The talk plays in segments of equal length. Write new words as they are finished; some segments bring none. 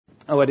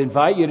I would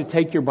invite you to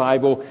take your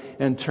Bible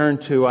and turn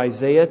to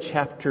Isaiah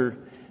chapter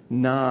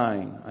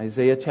 9.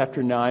 Isaiah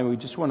chapter 9. We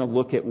just want to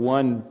look at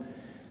one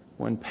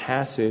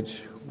passage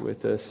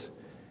with us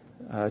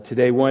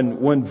today.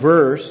 One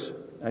verse,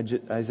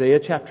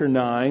 Isaiah chapter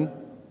 9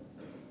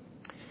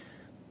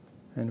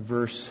 and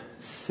verse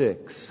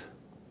 6.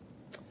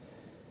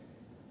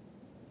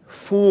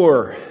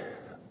 For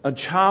a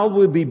child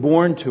will be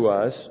born to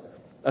us,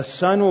 a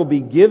son will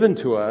be given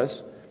to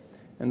us,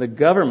 and the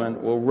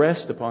government will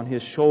rest upon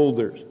his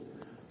shoulders.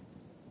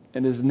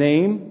 And his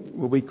name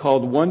will be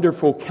called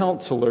Wonderful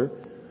Counselor,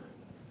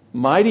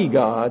 Mighty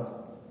God,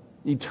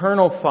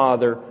 Eternal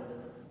Father,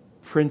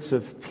 Prince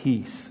of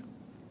Peace.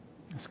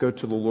 Let's go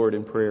to the Lord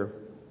in prayer.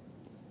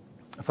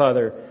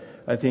 Father,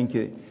 I thank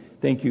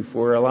you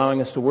for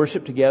allowing us to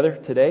worship together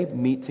today,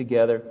 meet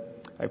together.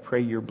 I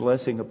pray your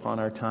blessing upon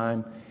our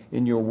time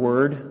in your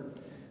word.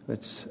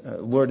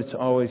 Lord, it's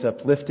always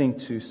uplifting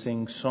to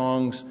sing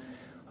songs,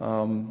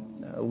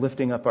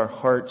 lifting up our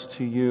hearts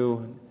to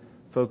you,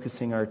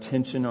 focusing our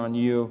attention on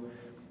you.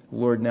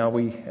 Lord, now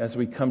as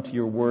we come to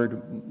your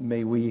word,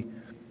 may we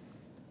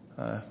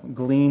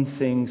glean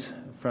things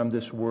from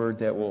this word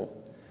that will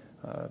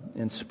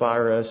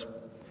inspire us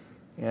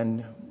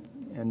and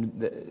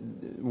the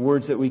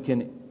words that we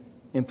can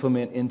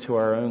implement into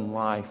our own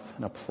life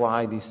and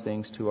apply these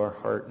things to our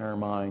heart and our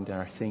mind and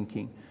our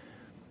thinking.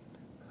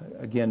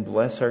 Again,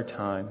 bless our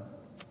time.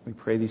 We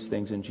pray these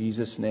things in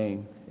Jesus'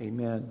 name.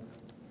 Amen.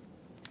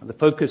 The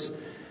focus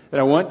that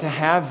I want to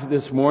have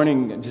this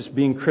morning, just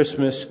being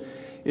Christmas,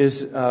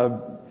 is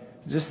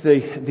just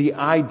the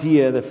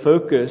idea, the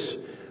focus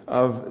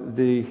of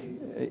the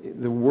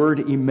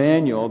word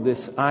Emmanuel,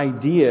 this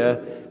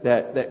idea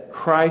that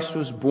Christ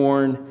was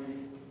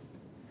born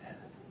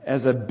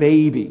as a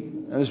baby.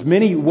 There's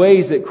many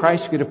ways that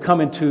Christ could have come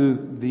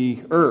into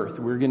the earth.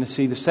 We're going to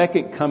see the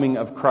second coming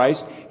of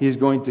Christ. He is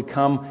going to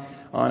come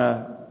on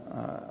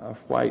a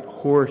white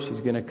horse.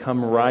 He's going to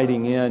come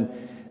riding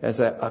in as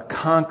a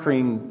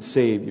conquering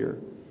Savior.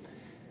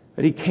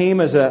 But He came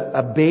as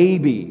a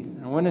baby.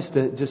 I want us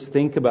to just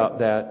think about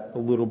that a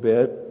little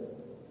bit.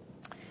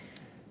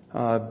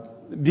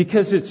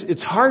 Because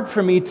it's hard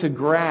for me to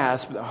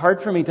grasp,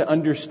 hard for me to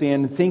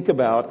understand and think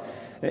about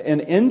an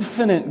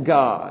infinite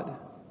God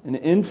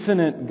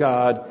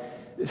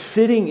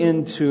fitting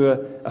into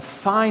a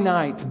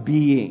finite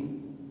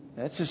being.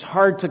 That's just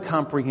hard to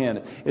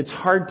comprehend. It's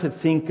hard to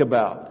think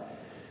about.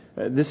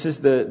 This is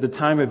the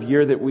time of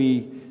year that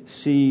we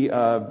see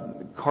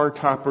car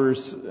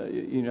toppers,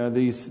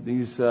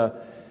 these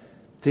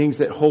things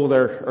that hold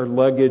our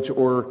luggage,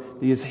 or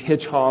these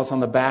hitch hauls on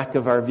the back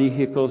of our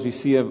vehicles. You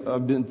see,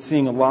 I've been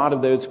seeing a lot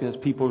of those because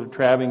people are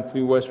traveling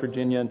through West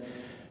Virginia and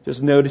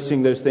just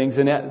noticing those things.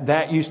 And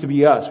that used to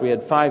be us. We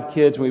had 5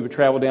 kids and we would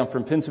travel down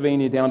from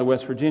Pennsylvania down to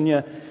West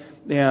Virginia,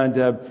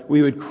 and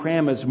we would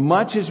cram as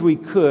much as we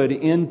could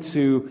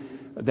into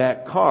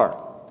that car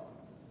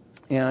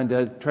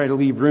and try to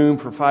leave room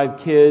for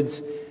 5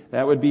 kids.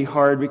 That would be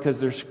hard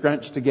because they're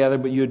scrunched together,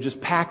 but you would just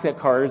pack that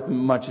car as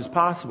much as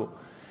possible.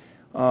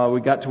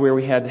 We got to where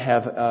we had to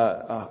have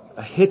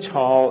a hitch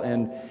haul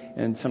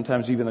and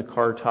sometimes even a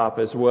car top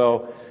as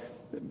well.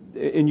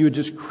 And you would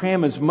just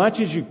cram as much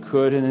as you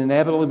could, and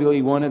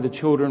inevitably one of the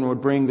children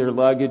would bring their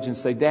luggage and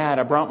say, "Dad,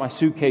 I brought my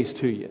suitcase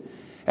to you,"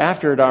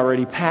 after it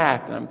already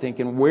packed. And I'm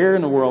thinking, where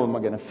in the world am I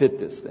going to fit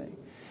this thing?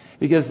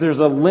 Because there's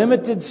a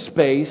limited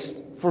space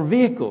for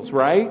vehicles,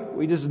 right?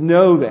 We just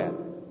know that.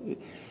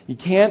 You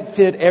can't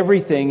fit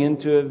everything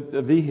into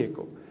a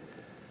vehicle.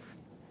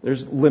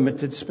 There's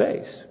limited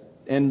space.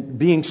 And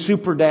being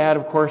super dad,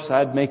 of course,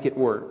 I'd make it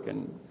work,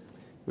 and it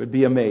would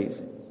be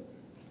amazing.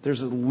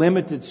 There's a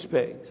limited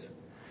space.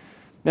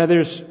 Now,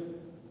 there's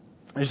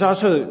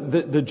also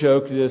the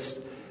joke. Just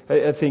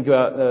I think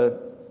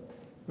about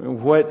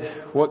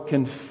what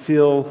can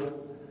fill,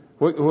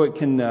 what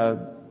can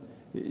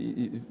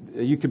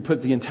you could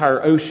put the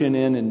entire ocean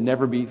in and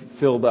never be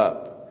filled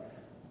up.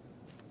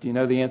 Do you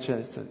know the answer?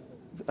 It's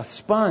a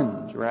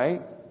sponge,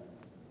 right?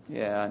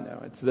 Yeah, I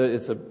know.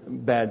 It's a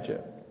bad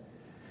joke.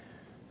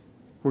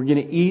 We're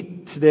going to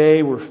eat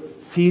today. We're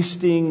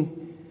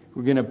feasting.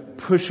 We're going to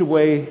push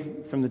away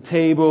from the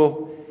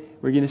table.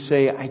 We're going to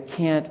say, "I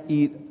can't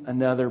eat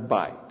another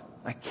bite.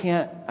 I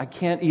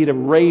can't eat a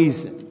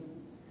raisin,"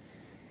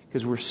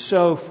 because we're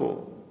so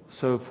full,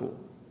 so full.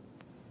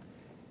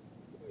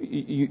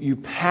 You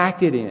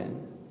pack it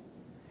in,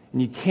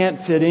 and you can't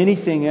fit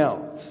anything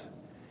else.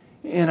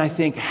 And I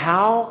think,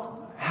 how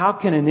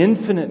can an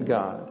infinite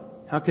God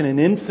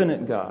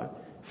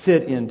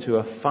fit into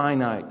a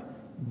finite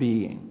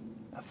being?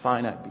 A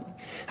finite being.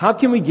 How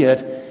can we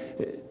get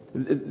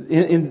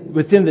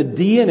within the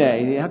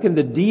DNA, how can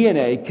the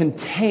DNA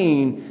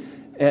contain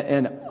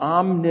an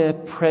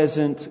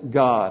omnipresent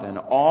God, an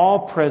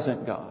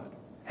all-present God?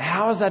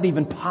 How is that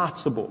even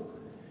possible?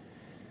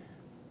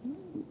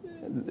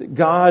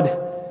 God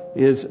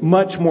is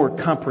much more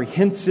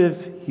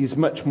comprehensive. He's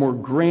much more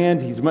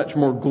grand. He's much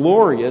more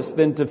glorious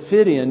than to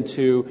fit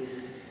into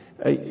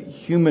a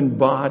human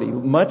body,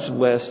 much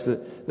less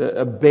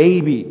a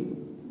baby.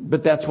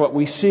 But that's what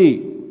we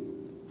see.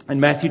 In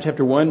Matthew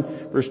chapter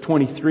 1, verse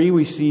 23,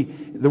 we see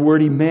the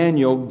word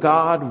Emmanuel,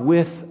 God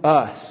with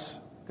us.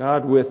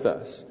 God with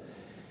us.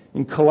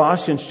 In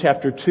Colossians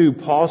chapter 2,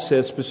 Paul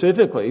says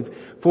specifically,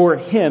 for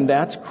Him,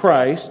 that's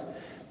Christ,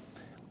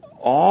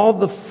 all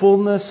the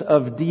fullness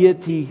of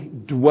deity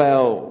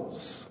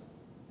dwells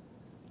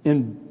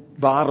in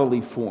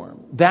bodily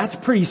form. That's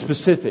pretty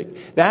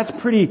specific. That's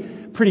pretty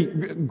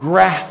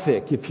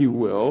graphic, if you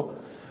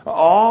will.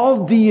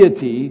 All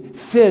deity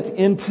fit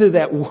into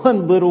that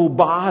one little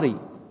body.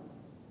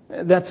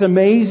 That's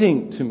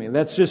amazing to me.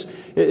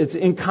 It's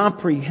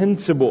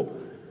incomprehensible.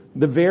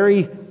 The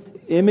very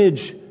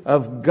image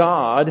of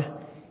God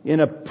in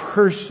a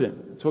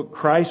person. That's what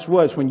Christ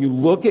was. When you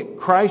look at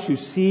Christ, you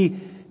see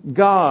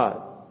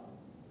God.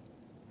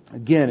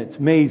 Again, it's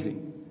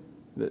amazing.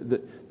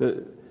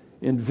 The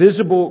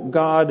invisible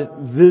God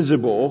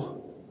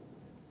visible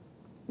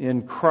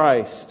in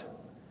Christ.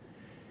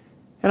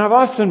 And I've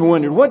often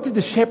wondered, what did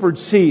the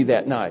shepherds see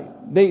that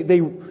night?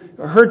 They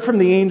heard from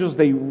the angels.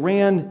 They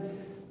ran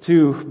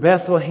to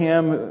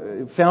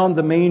Bethlehem, found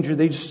the manger.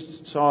 They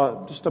just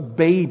saw a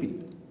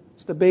baby.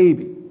 Just a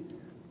baby.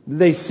 Did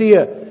they see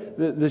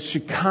the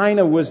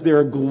Shekinah? Was there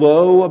a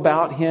glow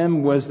about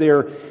Him? Was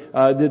there,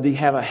 did He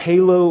have a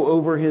halo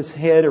over His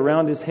head,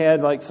 around His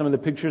head, like some of the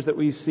pictures that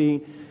we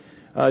see?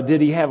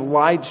 Did He have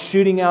light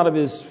shooting out of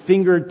His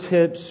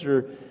fingertips?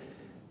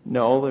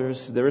 No,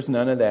 there was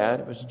none of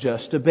that. It was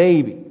just a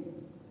baby.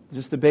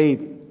 Just a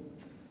baby.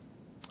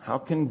 How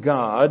can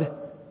God,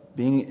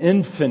 being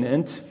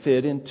infinite,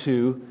 fit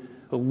into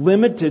a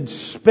limited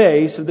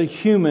space of the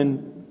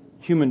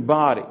human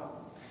body?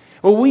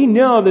 Well, we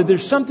know that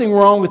there's something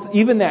wrong with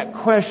even that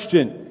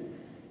question,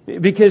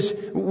 because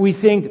we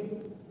think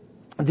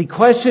the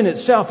question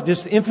itself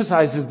just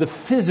emphasizes the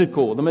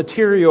physical, the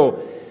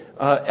material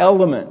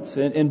elements,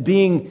 and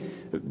being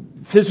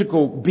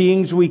physical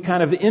beings, we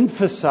kind of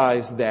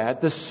emphasize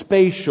that, the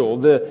spatial,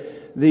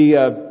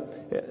 the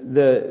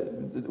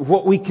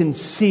what we can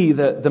see,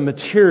 the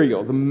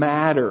material, the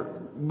matter.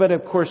 But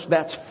of course,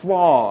 that's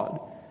flawed,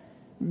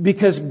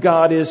 because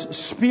God is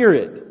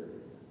spirit.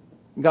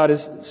 God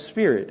is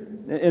spirit.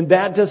 And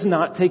that does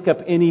not take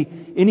up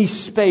any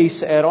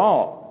space at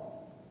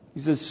all.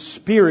 He's a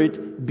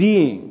spirit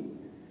being.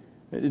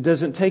 It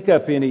doesn't take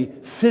up any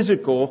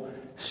physical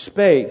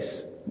space.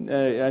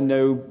 I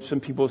know some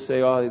people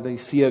say, oh, they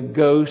see a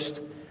ghost.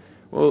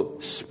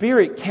 Well,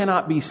 spirit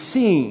cannot be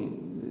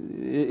seen.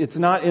 It's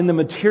not in the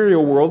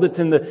material world. It's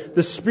in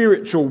the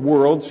spiritual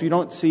world. So you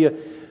don't see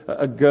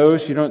a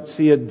ghost. You don't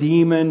see a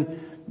demon.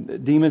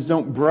 Demons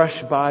don't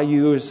brush by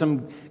you as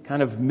some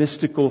kind of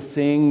mystical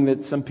thing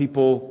that some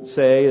people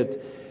say.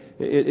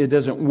 It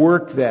doesn't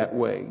work that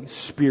way.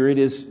 Spirit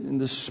is in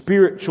the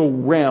spiritual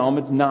realm.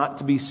 It's not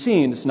to be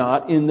seen. It's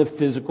not in the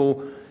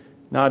physical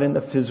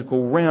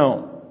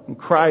realm. In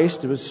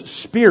Christ, it was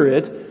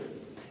spirit,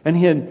 and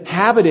He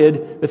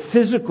inhabited the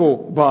physical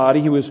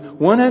body. He was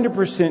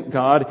 100%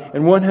 God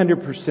and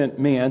 100%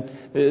 man.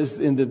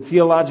 In the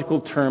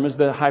theological term, is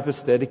the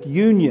hypostatic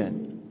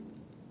union.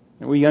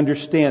 And we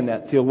understand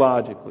that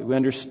theologically. We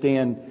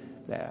understand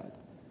that.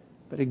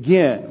 But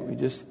again, we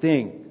just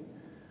think,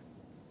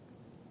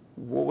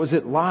 what was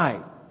it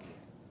like?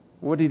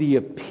 What did He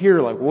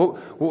appear like?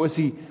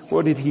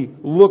 What did He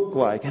look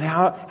like? And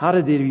how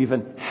did it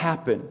even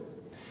happen?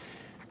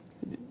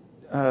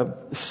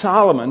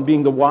 Solomon,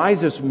 being the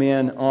wisest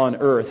man on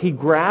earth, he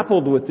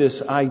grappled with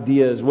this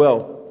idea as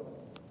well.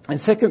 In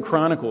 2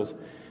 Chronicles,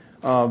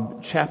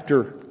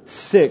 chapter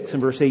 6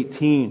 and verse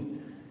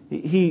 18,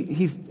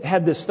 he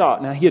had this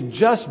thought. Now, he had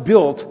just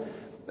built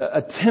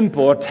a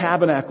temple, a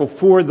tabernacle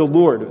for the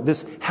Lord,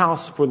 this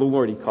house for the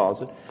Lord, he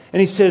calls it. And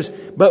he says,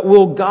 but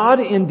will God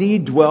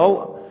indeed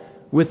dwell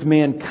with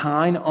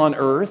mankind on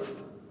earth?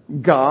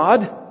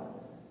 God,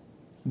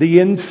 the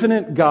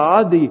infinite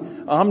God, the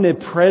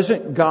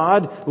omnipresent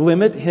God,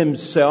 limit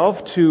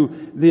Himself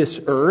to this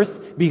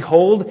earth?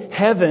 Behold,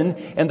 heaven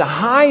and the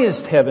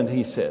highest heaven,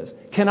 he says,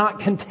 cannot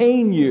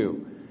contain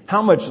you.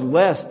 How much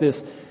less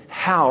this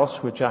house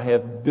which I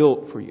have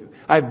built for you.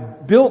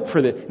 I've built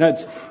for this. Now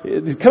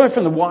it's coming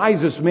from the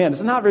wisest man.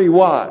 It's not very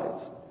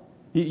wise.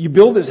 You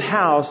build this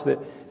house that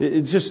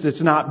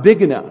it's not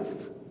big enough.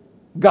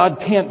 God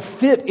can't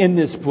fit in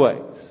this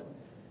place.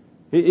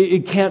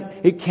 It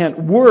can't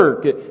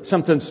work.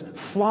 Something's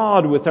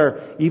flawed with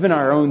even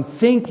our own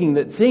thinking,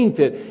 that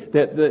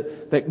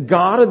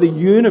God of the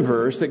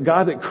universe, that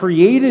God that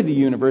created the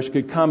universe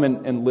could come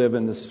and live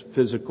in this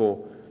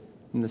physical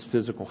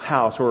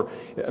house, or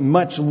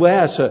much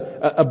less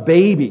a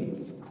baby.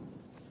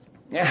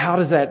 How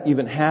does that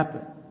even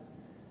happen?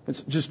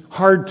 It's just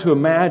hard to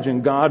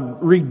imagine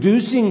God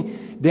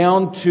reducing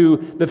down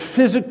to the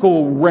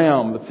physical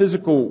realm, the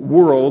physical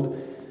world,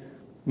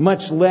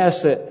 much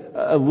less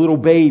a little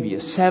baby, a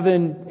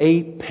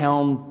 7-8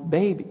 pound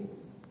baby.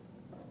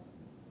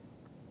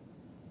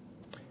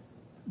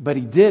 But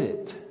He did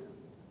it.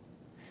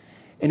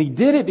 And He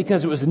did it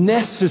because it was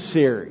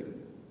necessary.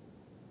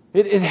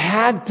 It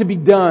had to be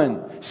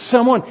done.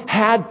 Someone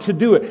had to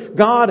do it.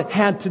 God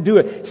had to do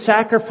it.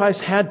 Sacrifice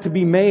had to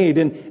be made,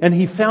 and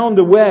He found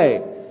a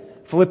way.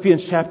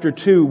 Philippians chapter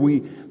 2,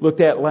 we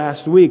looked at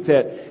last week,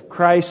 that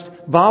Christ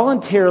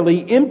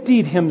voluntarily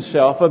emptied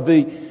Himself of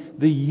the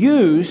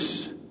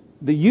use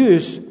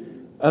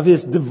of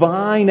His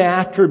divine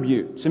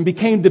attributes and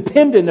became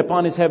dependent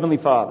upon His Heavenly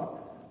Father.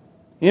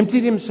 He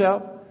emptied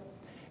Himself,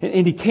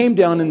 and He came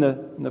down in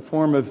the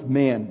form of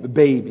man, a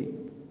baby,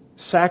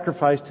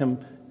 sacrificed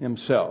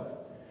Himself.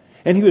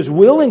 And He was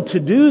willing to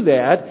do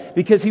that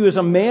because He was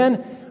a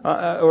man,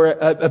 or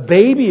a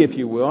baby, if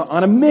you will,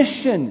 on a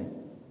mission.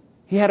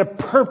 He had a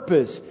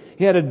purpose.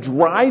 He had a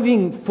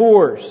driving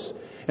force.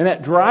 And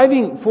that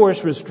driving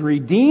force was to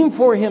redeem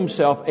for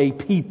Himself a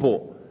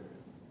people.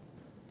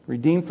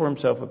 Redeem for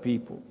Himself a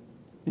people.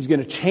 He's going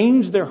to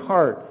change their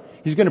heart.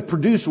 He's going to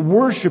produce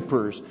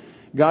worshipers.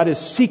 God is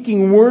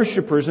seeking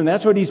worshipers, and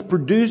that's what He's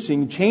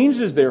producing.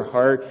 Changes their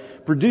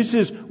heart,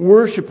 produces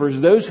worshipers,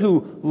 those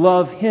who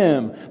love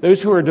Him,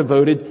 those who are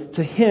devoted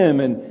to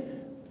Him and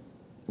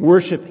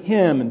worship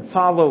Him and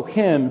follow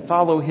Him,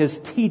 follow His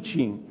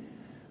teaching.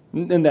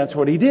 And that's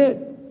what He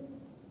did.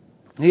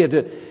 He had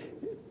to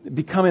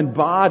become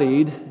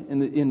embodied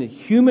in the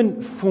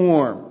human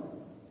form,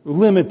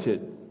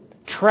 limited,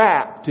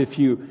 trapped, if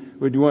you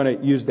would want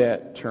to use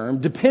that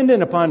term,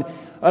 dependent upon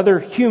other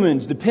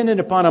humans, dependent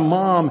upon a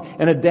mom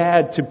and a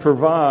dad to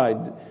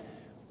provide,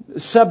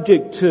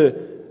 subject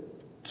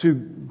to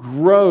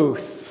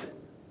growth.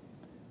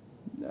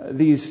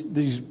 These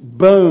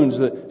bones,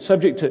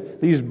 subject to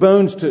these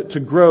bones to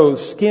grow,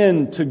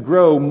 skin to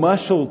grow,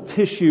 muscle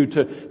tissue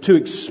to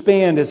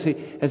expand as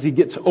he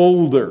gets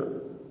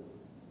older.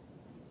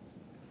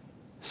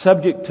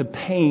 Subject to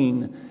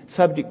pain,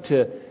 subject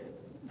to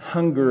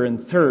hunger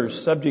and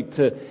thirst, subject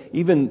to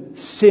even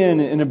sin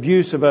and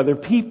abuse of other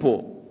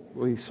people.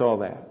 We saw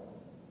that.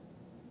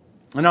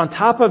 And on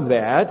top of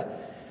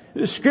that,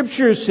 the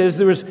Scripture says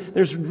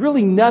there's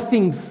really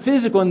nothing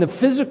physical in the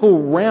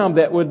physical realm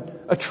that would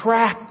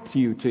attract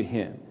you to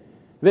Him,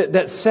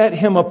 that set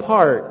Him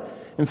apart.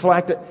 In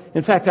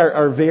fact,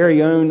 our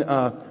very own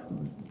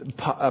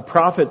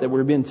prophet that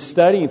we've been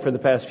studying for the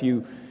past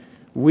few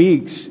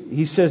weeks,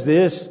 he says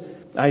this,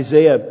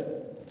 Isaiah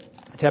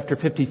chapter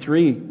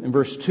 53 and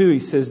verse 2, he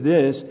says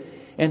this,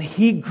 and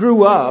He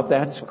grew up,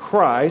 that's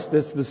Christ,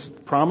 that's this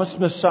promised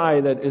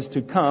Messiah that is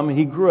to come,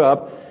 He grew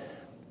up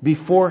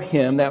before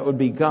Him, that would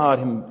be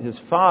God, His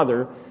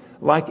Father,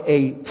 like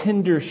a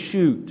tender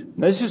shoot.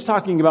 Now this is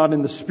talking about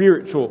in the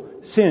spiritual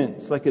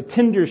sense, like a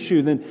tender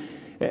shoot,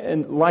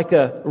 and like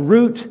a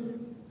root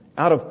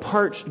out of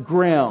parched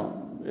ground.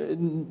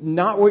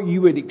 Not what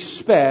you would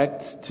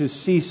expect to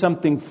see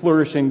something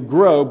flourish and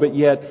grow, but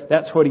yet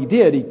that's what He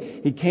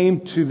did. He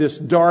came to this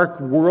dark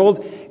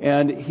world,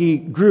 and He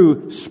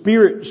grew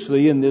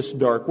spiritually in this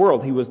dark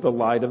world. He was the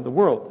light of the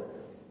world.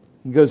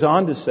 He goes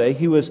on to say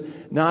He was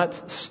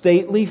not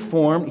stately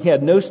form. He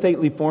had no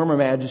stately form or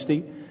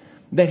majesty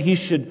that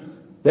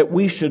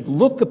we should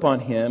look upon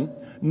Him,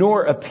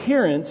 nor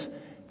appearance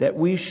that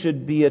we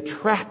should be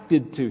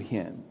attracted to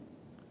Him.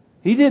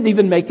 He didn't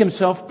even make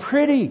Himself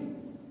pretty.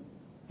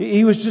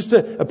 He was just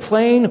a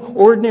plain,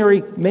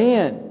 ordinary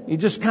man. He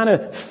just kind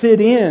of fit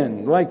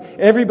in like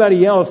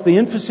everybody else. The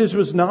emphasis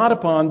was not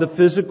upon the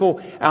physical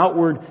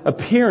outward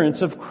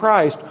appearance of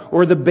Christ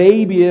or the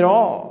baby at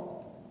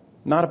all.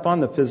 Not upon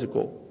the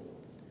physical.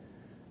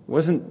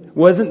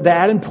 Wasn't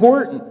that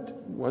important.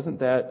 Wasn't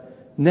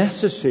that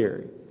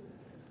necessary.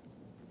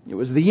 It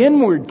was the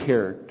inward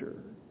character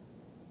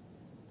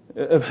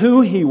of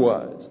who He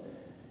was.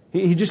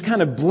 He just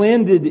kind of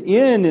blended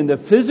in the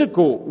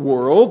physical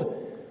world.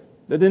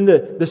 But in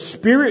the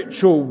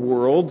spiritual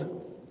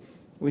world,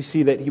 we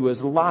see that He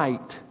was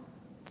light.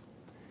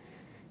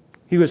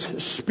 He was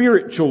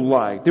spiritual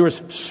light. There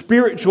was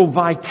spiritual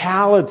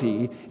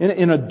vitality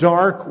in a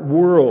dark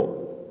world.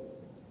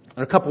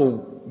 A couple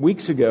of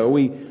weeks ago,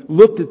 we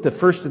looked at the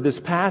first of this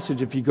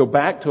passage. If you go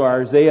back to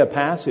our Isaiah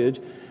passage,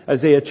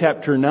 Isaiah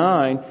chapter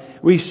 9,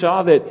 we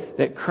saw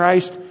that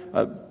Christ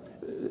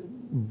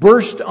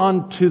burst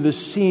onto the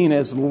scene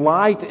as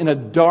light in a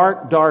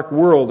dark, dark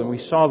world. And we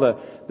saw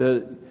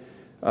the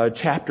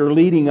chapter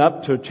leading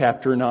up to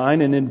chapter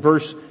 9. And in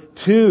verse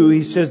 2,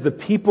 he says, the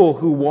people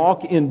who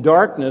walk in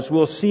darkness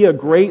will see a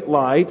great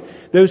light.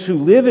 Those who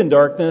live in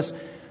darkness,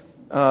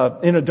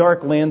 in a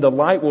dark land, the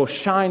light will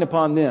shine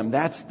upon them.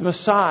 That's the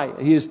Messiah.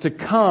 He is to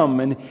come,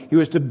 and He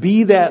was to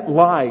be that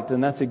light.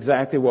 And that's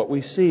exactly what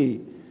we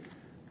see.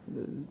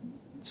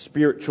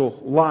 Spiritual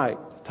light.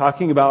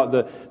 Talking about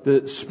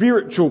the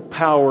spiritual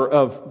power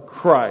of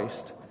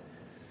Christ.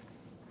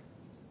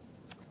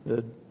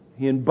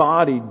 He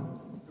embodied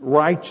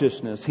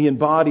righteousness. He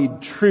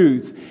embodied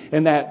truth.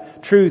 And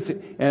that truth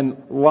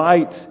and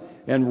light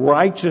and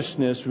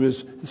righteousness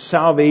was the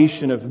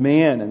salvation of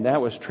man. And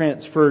that was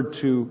transferred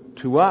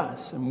to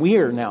us. And we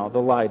are now the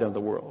light of the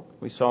world.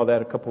 We saw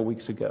that a couple of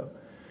weeks ago.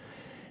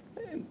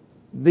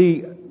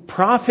 The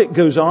prophet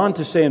goes on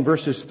to say in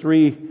verses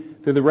 3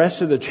 through the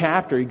rest of the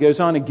chapter, he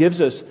goes on and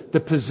gives us the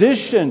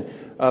position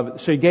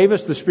So He gave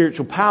us the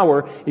spiritual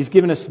power. He's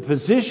given us the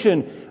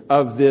position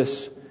of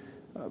this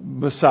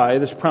Messiah,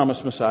 this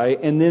promised Messiah,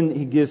 and then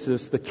He gives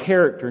us the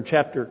character. In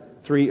chapter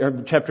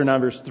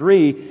 9, verse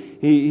 3,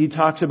 He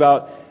talks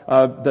about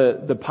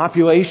the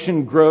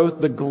population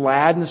growth, the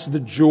gladness, the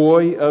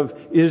joy of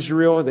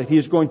Israel, that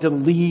He's going to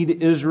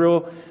lead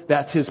Israel.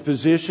 That's His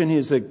position.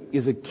 He's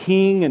a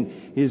king, and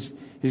He's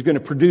going to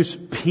produce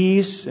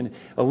peace and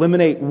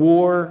eliminate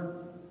war,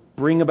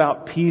 bring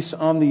about peace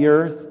on the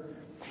earth.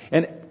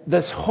 And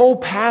this whole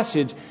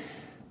passage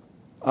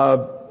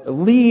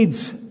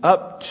leads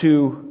up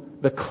to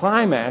the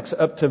climax,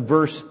 up to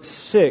verse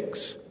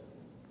 6.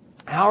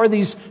 How are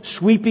these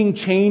sweeping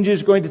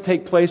changes going to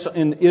take place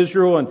in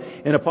Israel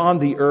and upon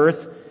the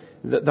earth?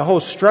 The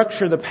whole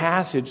structure of the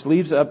passage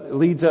leads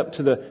up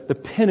to the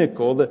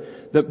pinnacle,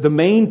 the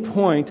main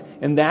point,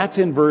 and that's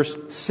in verse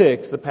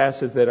 6,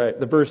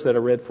 the verse that I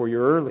read for you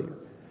earlier.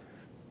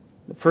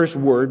 The first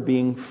word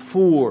being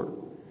for.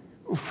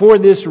 For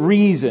this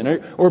reason,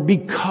 or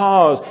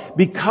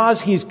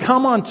because He's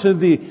come onto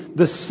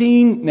the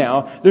scene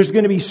now, there's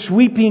going to be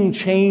sweeping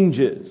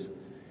changes.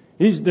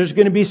 There's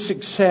going to be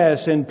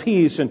success and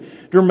peace and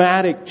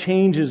dramatic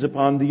changes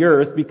upon the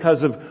earth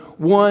because of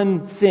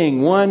one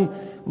thing, one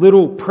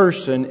little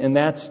person, and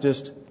that's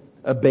just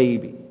a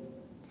baby.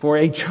 For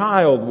a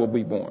child will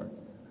be born.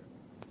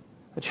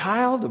 A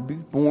child will be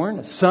born.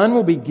 A son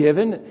will be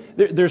given.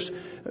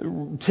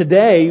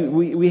 Today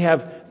we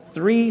have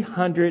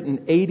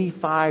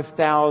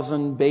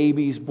 385,000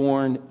 babies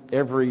born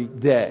every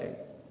day.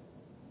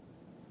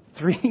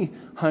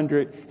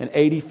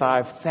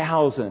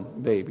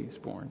 385,000 babies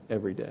born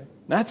every day.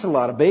 That's a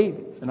lot of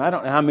babies. And I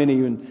don't know how many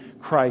in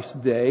Christ's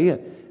day,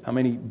 how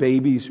many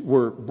babies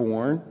were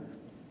born.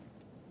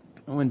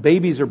 When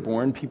babies are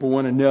born, people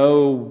want to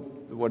know,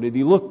 what did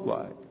he look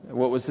like?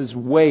 What was his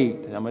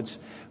weight?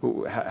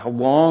 How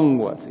long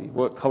was he?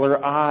 What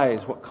color eyes?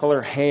 What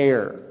color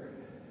hair?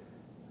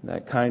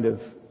 That kind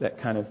of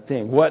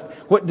thing.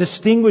 What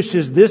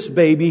distinguishes this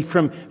baby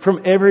from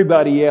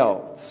everybody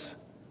else?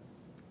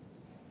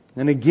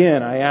 And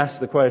again, I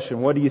ask the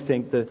question, what do you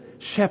think the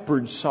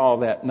shepherds saw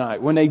that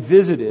night? When they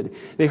visited,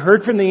 they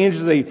heard from the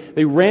angels,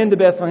 they ran to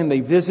Bethlehem, they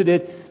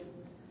visited.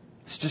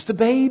 It's just a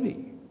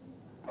baby.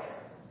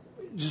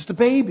 Just a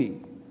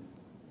baby.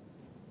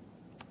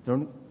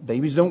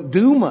 Babies don't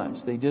do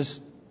much. They just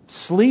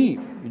sleep.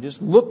 You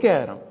just look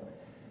at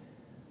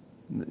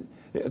them.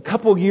 A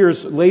couple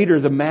years later,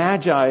 the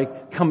Magi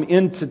come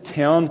into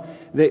town.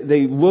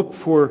 They look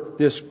for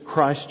this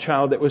Christ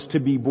child that was to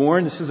be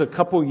born. This is a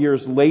couple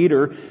years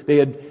later.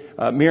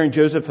 Mary and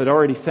Joseph had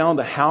already found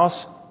a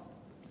house.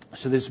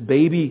 So this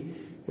baby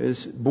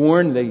is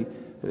born. They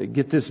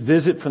get this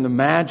visit from the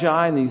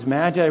Magi. And these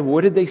Magi,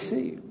 what did they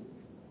see?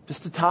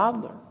 Just a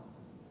toddler.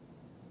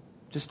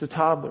 Just a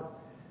toddler.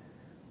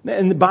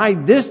 And by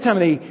this time,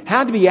 they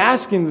had to be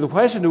asking the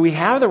question, do we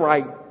have the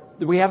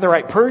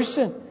right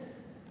person?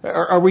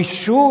 Are we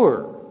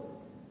sure?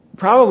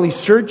 Probably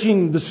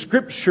searching the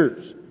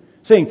Scriptures,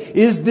 saying,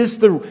 is this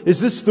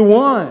the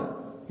one?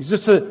 He's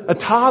just a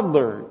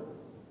toddler.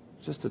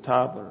 Just a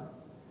toddler.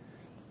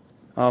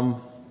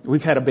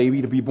 We've had a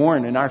baby to be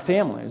born in our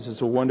family. It's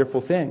just a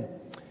wonderful thing.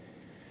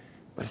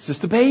 But it's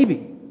just a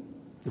baby.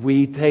 If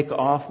we take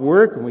off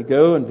work and we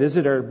go and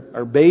visit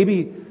our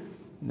baby,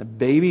 and the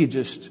baby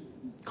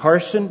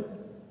Carson,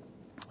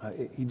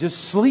 he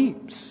just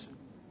sleeps.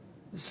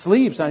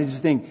 Sleeps. And I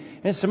just think,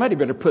 somebody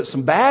better put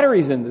some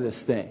batteries into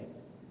this thing.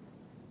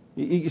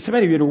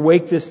 Somebody better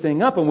wake this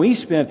thing up. And we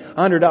spend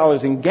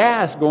 $100 in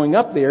gas going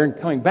up there and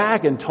coming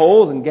back, and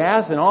tolls and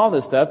gas and all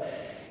this stuff.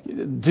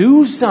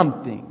 Do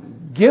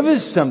something. Give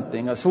us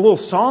something. It's a little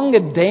song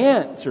and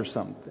dance or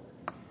something.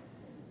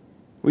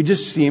 We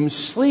just see him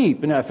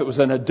sleep. And if it was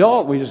an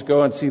adult, we just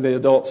go and see the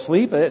adult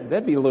sleep.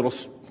 That'd be a little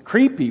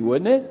creepy,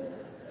 wouldn't it?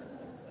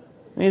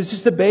 I mean, it's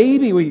just a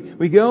baby.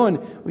 We go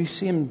and we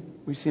see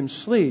him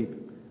sleep.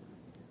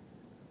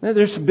 Now,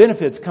 there's some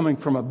benefits coming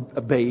from a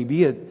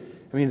baby.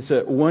 It's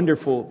a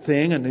wonderful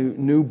thing, a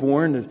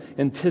newborn,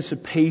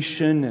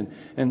 anticipation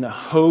and the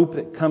hope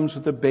that comes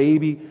with a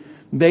baby.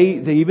 They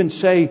even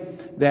say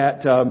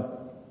that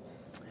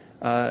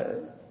beta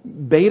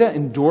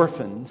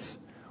endorphins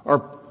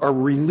are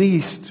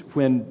released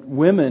when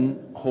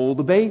women hold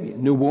a baby, a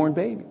newborn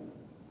baby.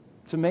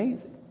 It's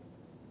amazing.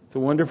 It's a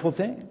wonderful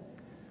thing.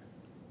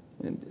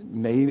 And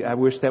maybe I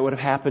wish that would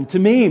have happened to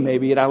me.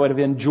 Maybe I would have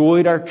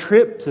enjoyed our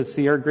trip to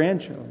see our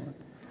grandchildren.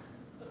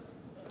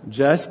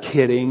 Just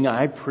kidding.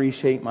 I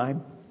appreciate my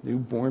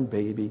newborn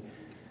baby.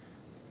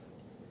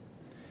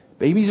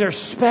 Babies are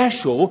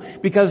special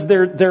because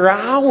they're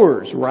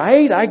ours,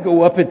 right?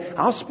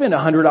 I'll spend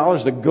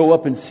 $100 to go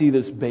up and see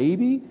this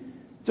baby.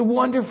 It's a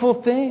wonderful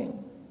thing.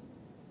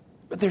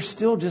 But they're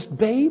still just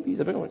babies.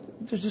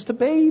 They're just a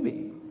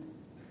baby.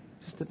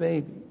 Just a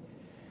baby.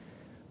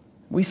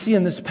 We see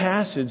in this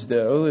passage,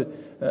 though,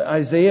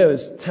 Isaiah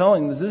is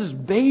telling us this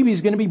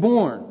baby's going to be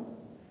born.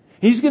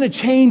 He's going to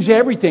change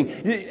everything.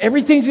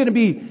 Everything's going to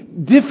be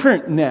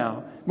different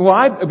now.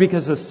 Why?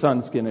 Because the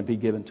Son's going to be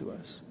given to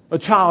us. A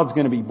child's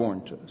going to be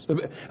born to us.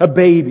 A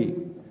baby.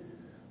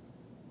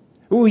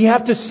 We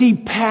have to see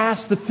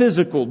past the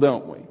physical,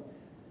 don't we?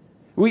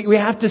 We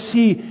have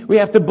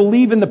to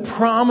believe in the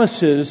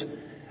promises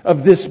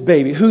of this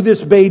baby, who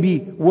this baby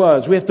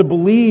was. We have to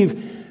believe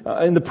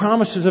in the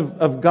promises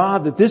of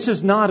God that this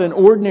is not an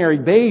ordinary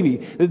baby.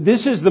 That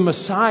this is the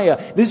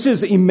Messiah. This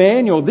is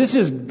Emmanuel. This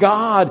is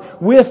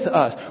God with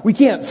us. We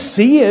can't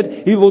see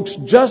it. He looks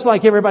just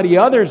like everybody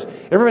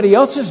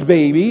else's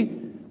baby,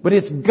 but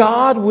it's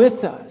God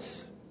with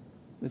us.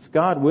 It's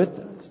God with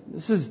us.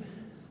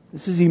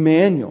 This is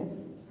Emmanuel.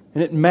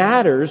 And it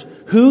matters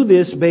who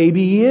this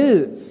baby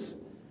is.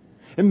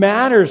 It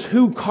matters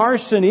who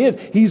Carson is.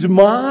 He's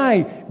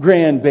my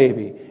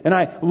grandbaby. And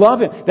I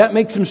love him. That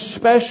makes him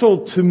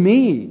special to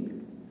me.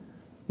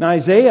 Now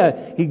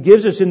Isaiah, he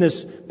gives us in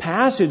this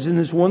passage, in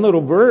this one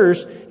little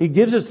verse, he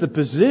gives us the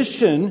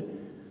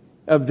position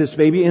of this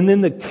baby and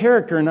then the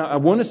character. And I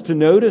want us to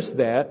notice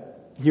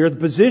that here, the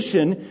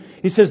position.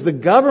 He says the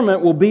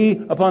government will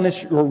be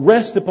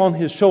rest upon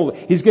his shoulder.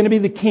 He's going to be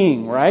the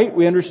king, right?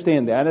 We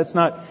understand that. That's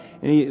not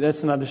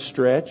a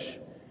stretch.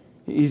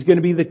 He's going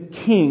to be the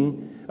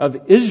king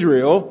of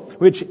Israel,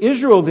 which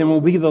Israel then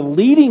will be the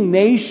leading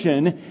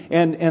nation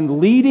and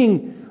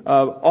leading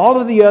all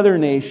of the other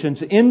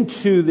nations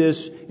into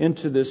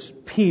this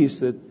peace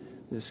that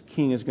this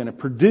king is going to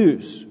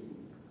produce.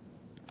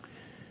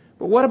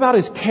 But what about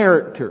his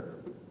character?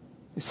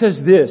 It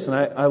says this, and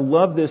I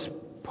love this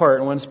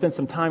part. I want to spend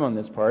some time on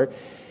this part.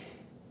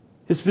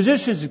 His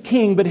position is a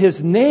king, but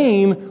his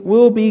name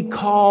will be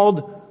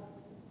called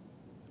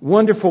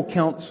Wonderful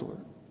Counselor.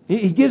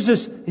 He gives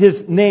us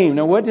his name.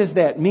 Now what does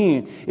that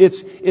mean?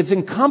 It's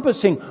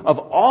encompassing of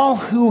all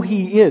who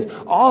he is.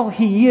 All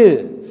he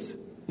is.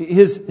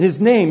 His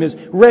name, his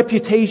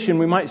reputation,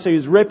 we might say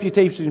his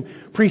reputation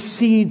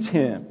precedes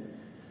him.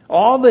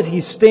 All that he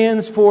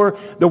stands for,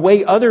 the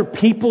way other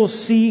people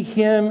see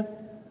him,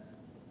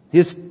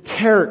 his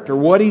character,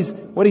 what he's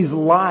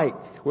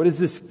like. What is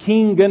this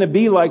king going to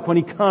be like when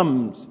he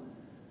comes?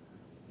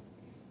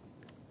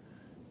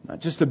 Not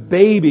just a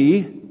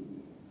baby.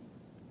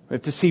 We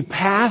have to see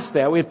past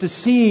that. We have to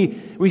see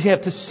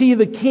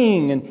the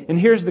king. And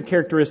here's the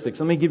characteristics.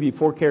 Let me give you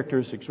 4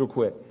 characteristics real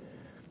quick.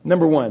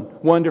 Number 1,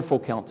 wonderful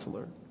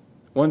counselor.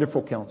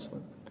 Wonderful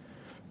counselor.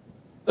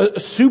 A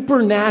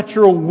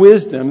supernatural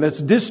wisdom that's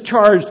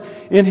discharged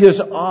in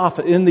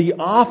the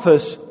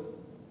office,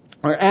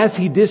 or as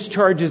he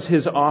discharges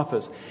his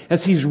office.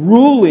 As he's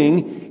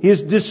ruling, he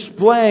is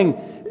displaying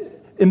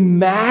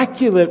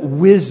immaculate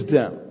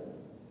wisdom,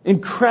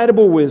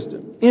 incredible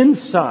wisdom,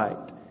 insight,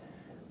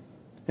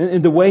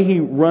 in the way he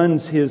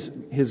runs his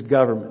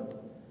government.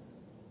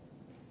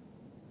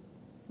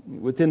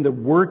 Within the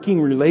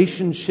working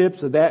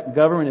relationships of that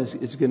government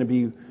is going to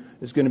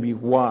be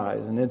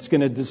wise, and it's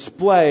going to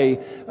display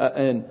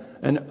an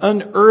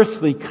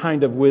unearthly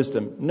kind of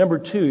wisdom. Number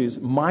 2 is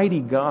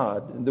mighty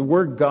God. The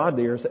word God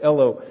there is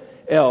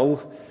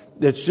L-O-L.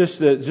 It's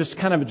just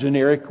kind of a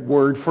generic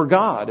word for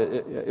God.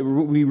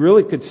 We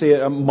really could say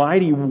a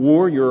mighty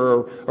warrior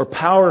or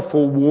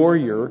powerful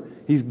warrior.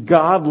 He's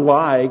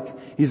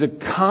God-like. He's a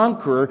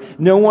conqueror.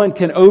 No one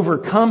can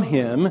overcome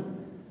him.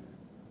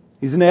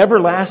 He's an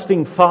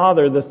everlasting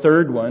Father, the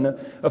third one.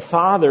 A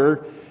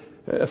father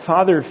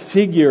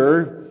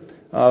figure.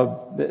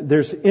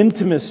 There's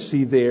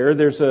intimacy there.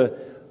 There's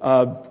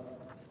an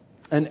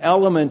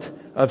element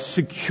of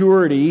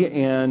security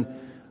and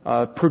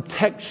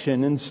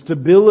protection and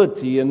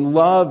stability and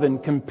love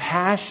and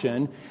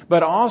compassion,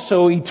 but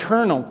also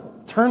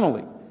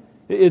eternally.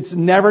 It's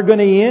never going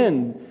to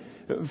end.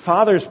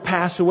 Fathers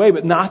pass away,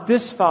 but not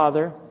this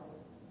Father.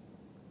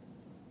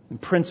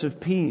 And Prince of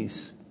Peace.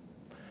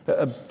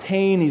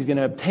 He's going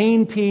to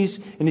obtain peace,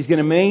 and he's going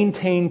to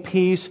maintain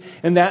peace,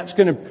 and that's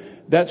going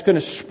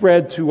to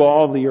spread through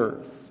all the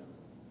earth.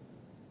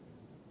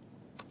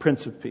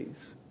 Prince of Peace.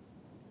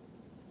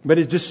 But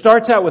it just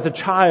starts out with a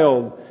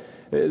child.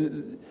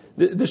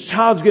 This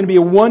child's going to be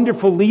a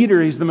wonderful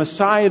leader. He's the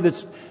Messiah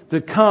that's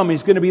to come.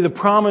 He's going to be the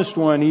promised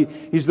one.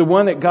 He's the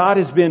one that God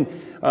has been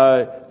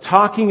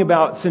talking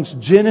about since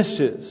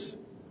Genesis.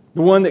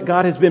 The one that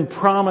God has been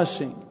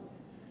promising.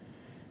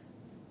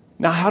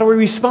 Now, how do we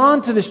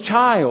respond to this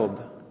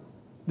child?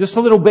 This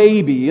little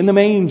baby in the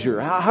manger.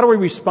 How do we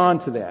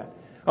respond to that?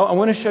 I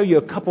want to show you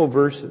a couple of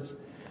verses.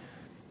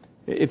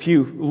 If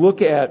you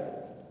look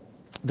at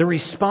the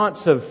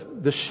response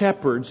of the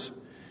shepherds,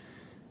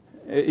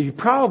 you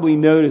probably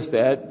noticed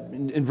that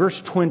in verse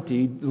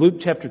 20, Luke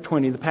chapter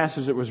 20, the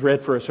passage that was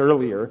read for us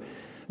earlier,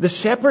 the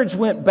shepherds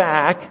went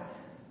back.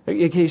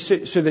 Okay,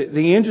 so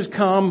the angels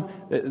come,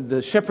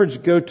 the shepherds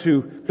go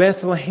to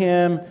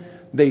Bethlehem,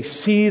 they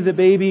see the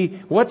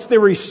baby. What's the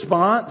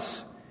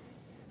response?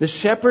 The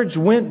shepherds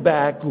went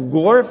back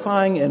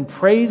glorifying and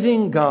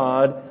praising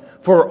God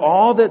for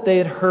all that they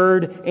had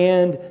heard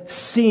and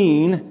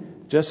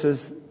seen, just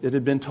as it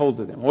had been told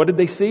to them. What did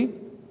they see?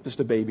 Just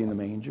a baby in the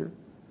manger.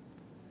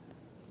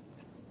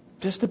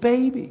 Just a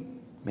baby.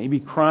 Maybe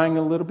crying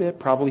a little bit,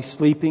 probably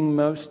sleeping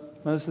most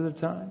of the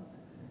time.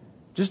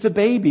 Just a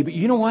baby. But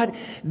you know what?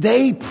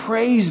 They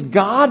praised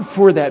God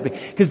for that.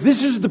 Because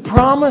this is the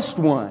promised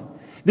one.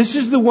 This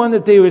is the one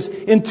that they was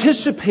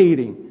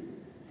anticipating.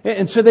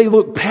 And so they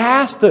looked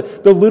past the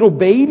little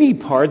baby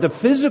part, the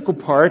physical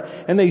part,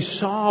 and they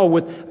saw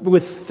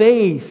with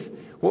faith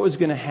what was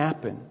going to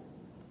happen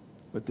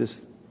with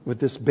this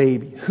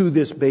baby, who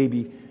this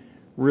baby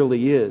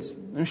really is.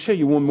 Let me show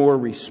you one more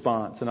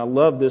response, and I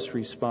love this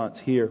response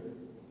here.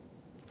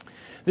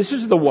 This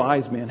is the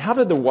wise men. How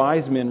did the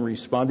wise men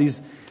respond?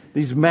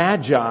 These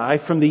magi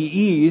from the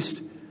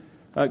east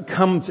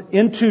come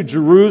into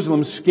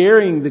Jerusalem,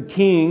 scaring the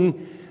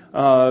king.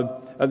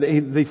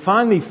 They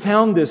finally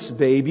found this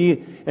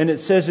baby, and it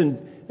says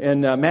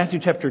in Matthew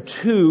chapter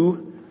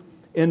 2,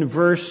 in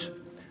verse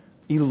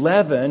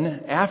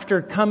 11,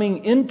 after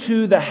coming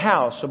into the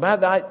house. So by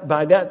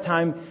that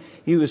time,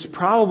 he was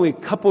probably a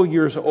couple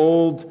years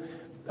old,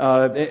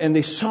 and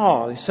they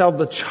saw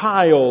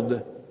the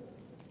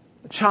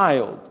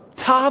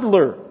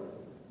toddler,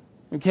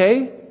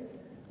 okay,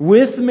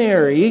 with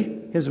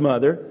Mary, his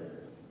mother.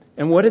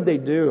 And what did they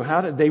do?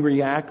 How did they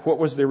react? What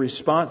was their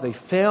response? They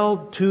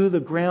fell to the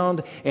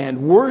ground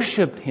and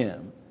worshipped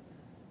Him.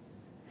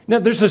 Now,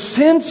 there's a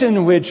sense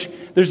in which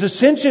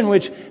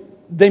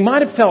they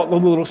might have felt a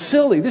little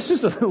silly. This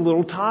is a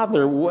little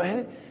toddler.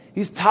 What?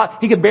 He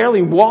could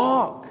barely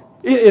walk,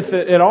 if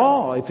at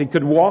all, if he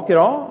could walk at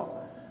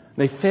all.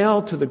 They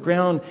fell to the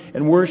ground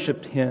and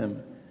worshipped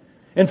Him.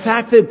 In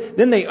fact,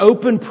 then they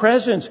opened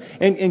presents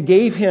and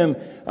gave Him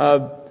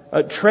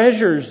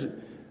treasures,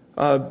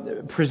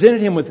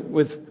 presented Him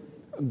with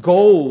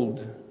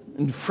gold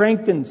and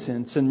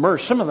frankincense and myrrh,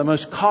 some of the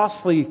most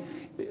costly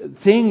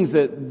things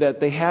that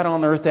they had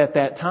on earth at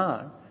that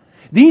time.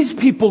 These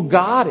people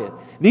got it.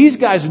 These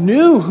guys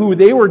knew who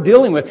they were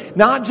dealing with.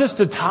 Not just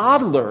a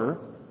toddler.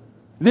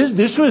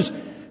 This was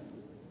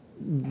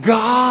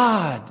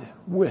God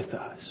with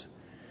us.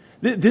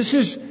 This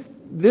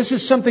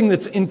is something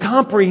that's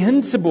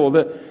incomprehensible.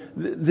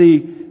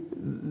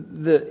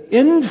 The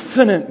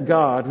infinite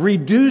God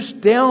reduced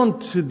down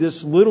to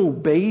this little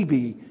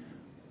baby.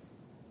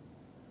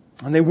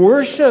 And they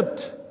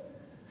worshipped,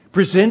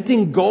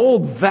 presenting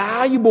gold,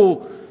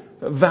 valuable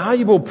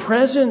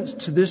presents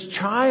to this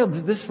child,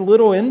 to this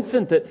little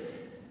infant that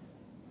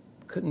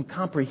couldn't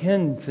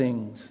comprehend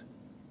things.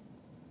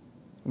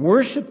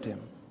 Worshipped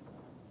Him.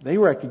 They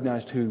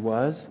recognized who He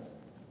was.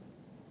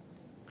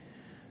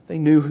 They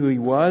knew who He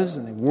was,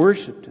 and they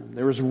worshipped Him.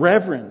 There was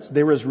reverence.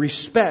 There was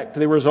respect.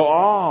 There was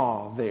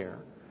awe there.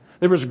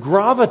 There was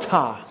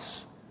gravitas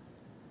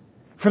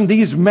from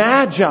these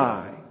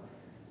magi.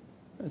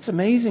 It's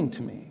amazing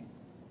to me.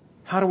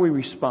 How do we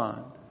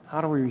respond? How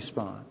do we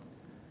respond?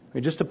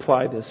 We just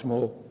apply this and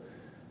we'll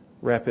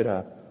wrap it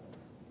up.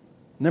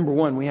 Number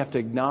one, we have to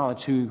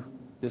acknowledge who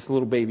this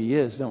little baby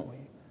is, don't we?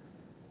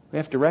 We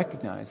have to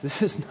recognize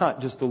this is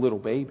not just a little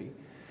baby.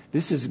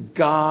 This is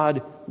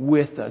God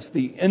with us,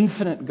 the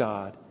infinite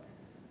God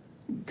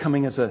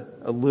coming as a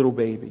little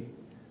baby.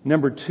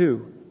 Number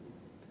two,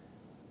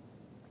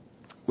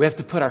 we have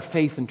to put our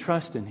faith and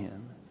trust in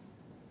Him.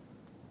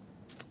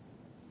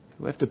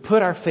 We have to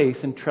put our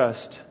faith and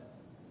trust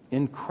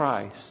in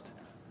Christ.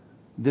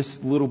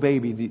 This little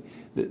baby,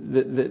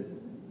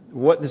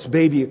 what this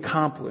baby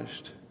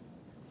accomplished.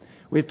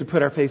 We have to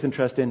put our faith and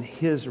trust in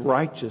His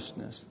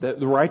righteousness,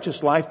 the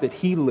righteous life that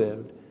He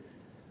lived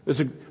is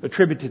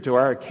attributed to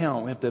our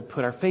account. We have to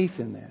put our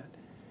faith in that.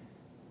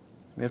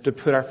 We have to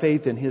put our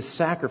faith in His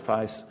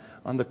sacrifice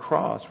on the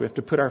cross. We have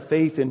to put our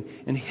faith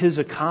in His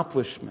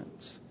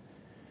accomplishments.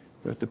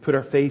 We have to put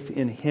our faith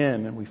in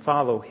Him, and we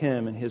follow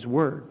Him and His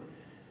Word.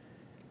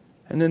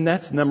 And then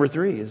that's number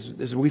three,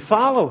 is we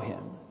follow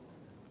Him.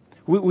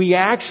 We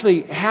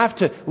actually have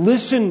to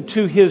listen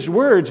to His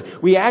words.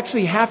 We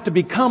actually have to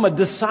become a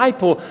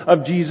disciple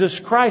of Jesus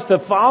Christ, a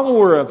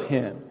follower of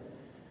Him.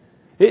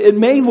 It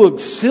may look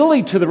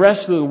silly to the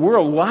rest of the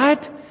world.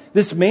 What?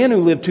 This man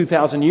who lived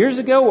 2,000 years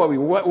ago?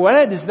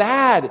 What is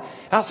that?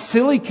 How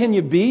silly can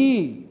you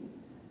be?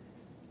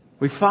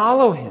 We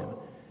follow Him.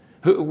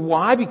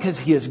 Why? Because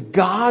He is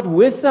God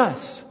with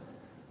us.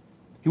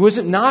 He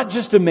wasn't not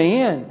just a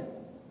man.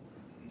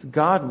 It's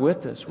God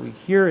with us. We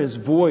hear His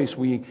voice.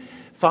 We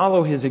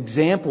follow His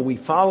example. We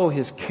follow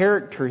His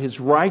character, His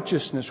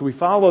righteousness. We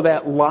follow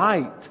that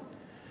light.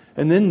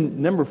 And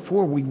then number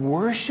four, we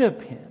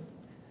worship Him.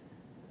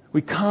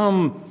 We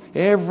come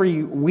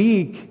every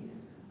week.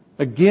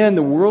 Again,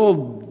 the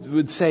world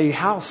would say,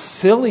 how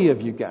silly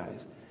of you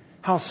guys.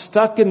 How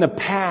stuck in the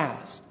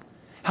past.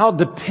 How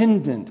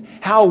dependent.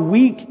 How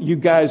weak you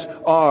guys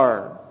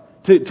are.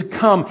 To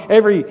come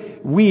every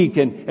week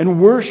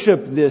and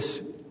worship this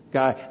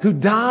guy who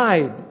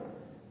died.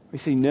 We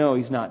say, no,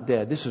 He's not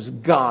dead. This is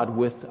God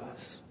with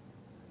us.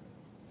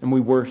 And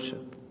we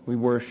worship. We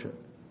worship.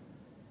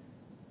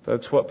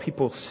 Folks, what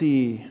people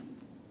see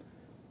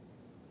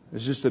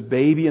is just a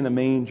baby in the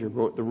manger,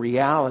 but the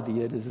reality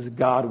is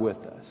God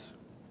with us.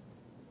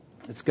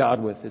 It's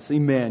God with us,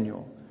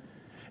 Emmanuel.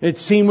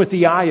 It's seen with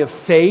the eye of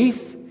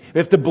faith. We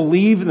have to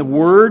believe in the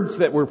words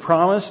that were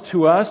promised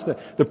to us,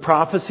 the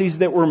prophecies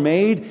that were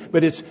made,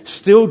 but it's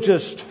still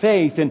just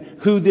faith in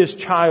who this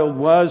child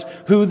was,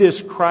 who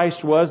this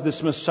Christ was,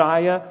 this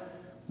Messiah,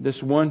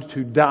 this one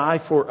to die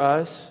for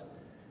us.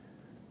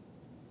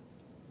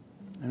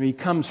 And He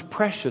becomes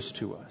precious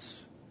to us.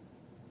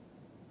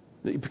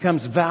 It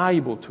becomes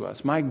valuable to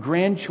us. My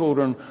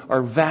grandchildren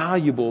are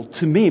valuable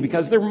to me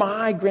because they're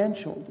my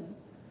grandchildren.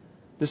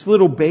 This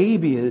little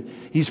baby,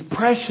 he's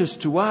precious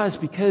to us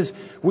because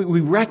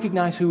we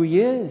recognize who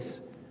He is.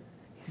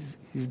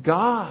 He's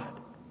God.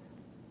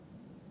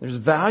 There's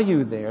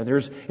value there.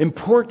 There's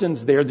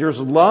importance there. There's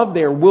love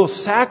there. We'll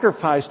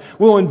sacrifice.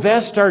 We'll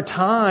invest our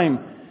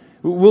time.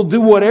 We'll do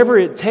whatever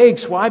it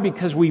takes. Why?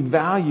 Because we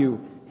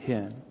value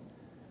Him.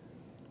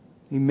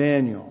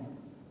 Emmanuel.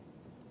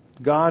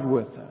 God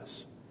with us.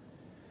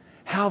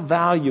 How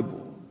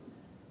valuable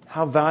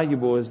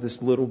is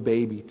this little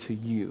baby to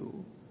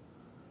you?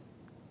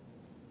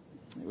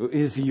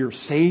 Is He your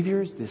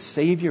Savior? Is the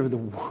Savior of the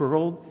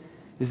world?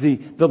 Is He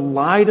the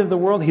light of the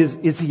world?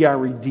 Is He our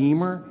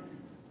Redeemer?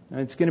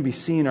 And it's going to be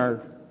seen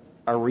our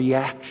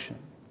reaction.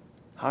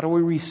 How do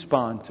we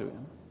respond to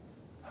Him?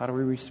 How do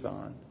we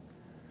respond?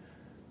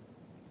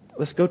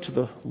 Let's go to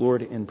the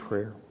Lord in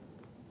prayer.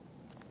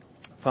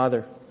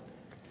 Father,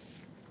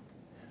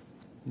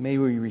 may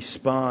we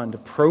respond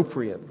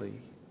appropriately.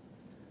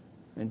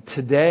 And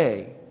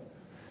today,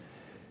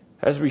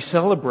 as we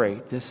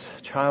celebrate this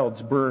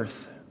child's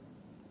birth,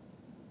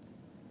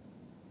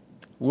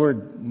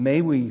 Lord,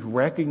 may we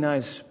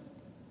recognize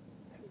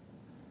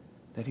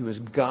that He was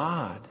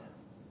God.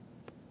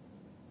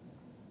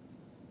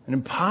 An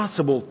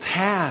impossible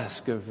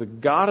task of the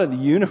God of the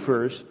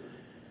universe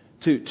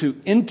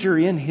to enter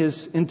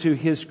into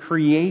His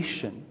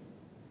creation,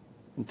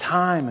 in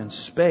time and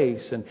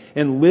space,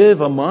 and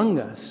live among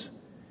us.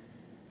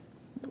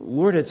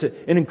 Lord, it's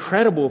an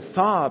incredible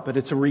thought, but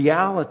it's a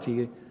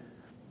reality.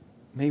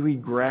 May we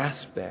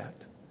grasp that.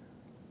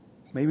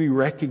 May we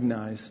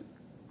recognize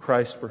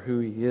Christ for who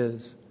He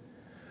is.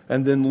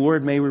 And then,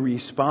 Lord, may we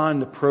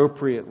respond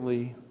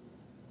appropriately.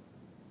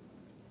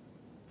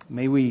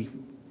 May we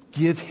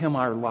give Him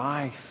our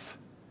life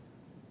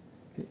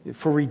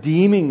for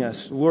redeeming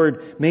us.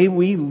 Lord, may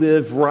we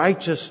live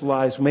righteous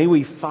lives. May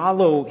we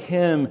follow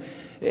Him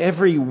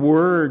every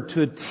word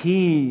to a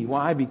T.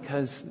 Why?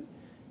 Because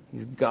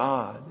He's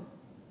God.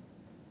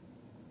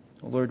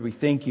 Lord, we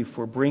thank You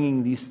for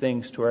bringing these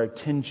things to our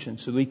attention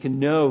so we can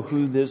know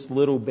who this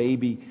little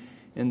baby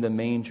in the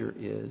manger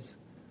is.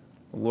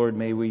 Lord,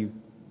 may we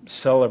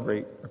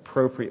celebrate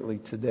appropriately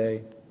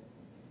today.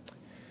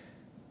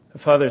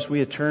 Father, as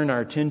we turn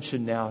our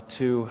attention now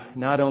to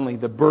not only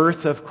the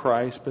birth of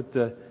Christ, but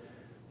the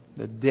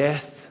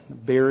death, the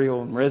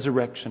burial, and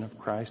resurrection of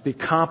Christ, the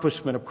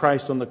accomplishment of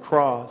Christ on the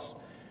cross,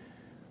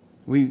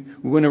 we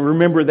want to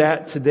remember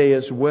that today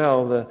as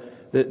well.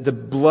 The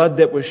blood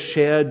that was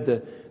shed,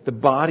 the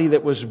body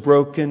that was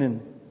broken,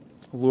 and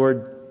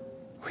Lord,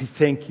 we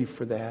thank You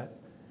for that.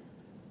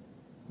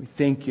 We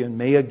thank You, and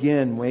may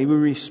we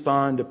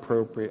respond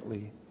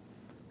appropriately.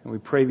 And we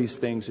pray these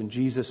things in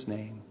Jesus'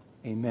 name.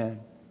 Amen.